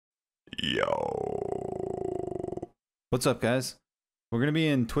Yo. What's up, guys? We're going to be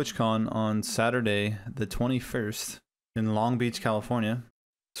in TwitchCon on Saturday, the 21st in Long Beach, California.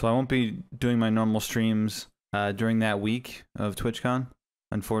 So I won't be doing my normal streams during that week of TwitchCon,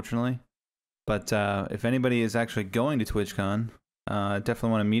 unfortunately. But if anybody is actually going to TwitchCon, I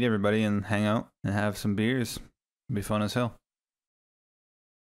definitely want to meet everybody and hang out and have some beers. It'll be fun as hell.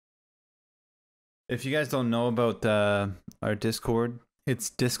 If you guys don't know about our Discord,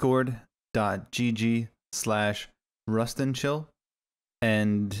 it's discord.gg/rustandchill.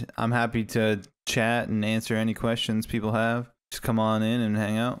 And I'm happy to chat and answer any questions people have. Just come on in and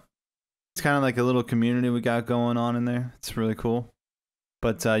hang out. It's kind of like a little community we got going on in there. It's really cool.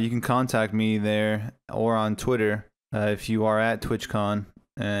 But you can contact me there or on Twitter if you are at TwitchCon,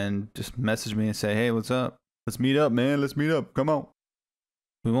 and just message me and say, hey, what's up? Let's meet up, man. Let's meet up. Come on.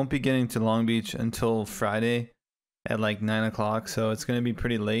 We won't be getting to Long Beach until Friday at like 9 o'clock, so it's going to be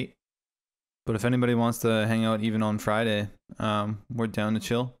pretty late. But if anybody wants to hang out even on Friday, we're down to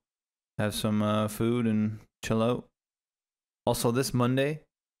chill, have some food and chill out. Also, this Monday,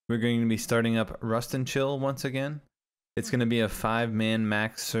 we're going to be starting up Rust and Chill once again. It's going to be a 5-man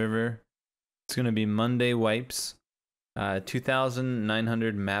max server. It's going to be Monday wipes,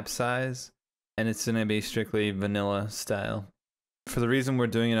 2,900 map size, and it's going to be strictly vanilla style. For the reason we're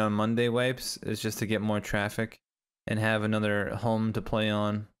doing it on Monday wipes is just to get more traffic and have another home to play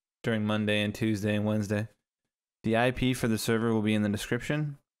on during Monday and Tuesday and Wednesday. The IP for the server will be in the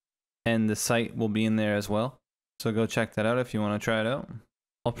description, and the site will be in there as well. So go check that out if you want to try it out.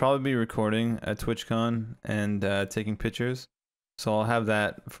 I'll probably be recording at TwitchCon and taking pictures, so I'll have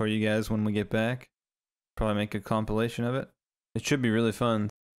that for you guys when we get back. Probably make a compilation of it. It should be really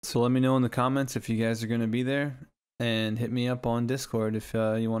fun. So let me know in the comments if you guys are going to be there, and hit me up on Discord if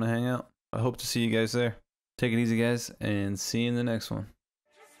you want to hang out. I hope to see you guys there. Take it easy, guys, and see you in the next one.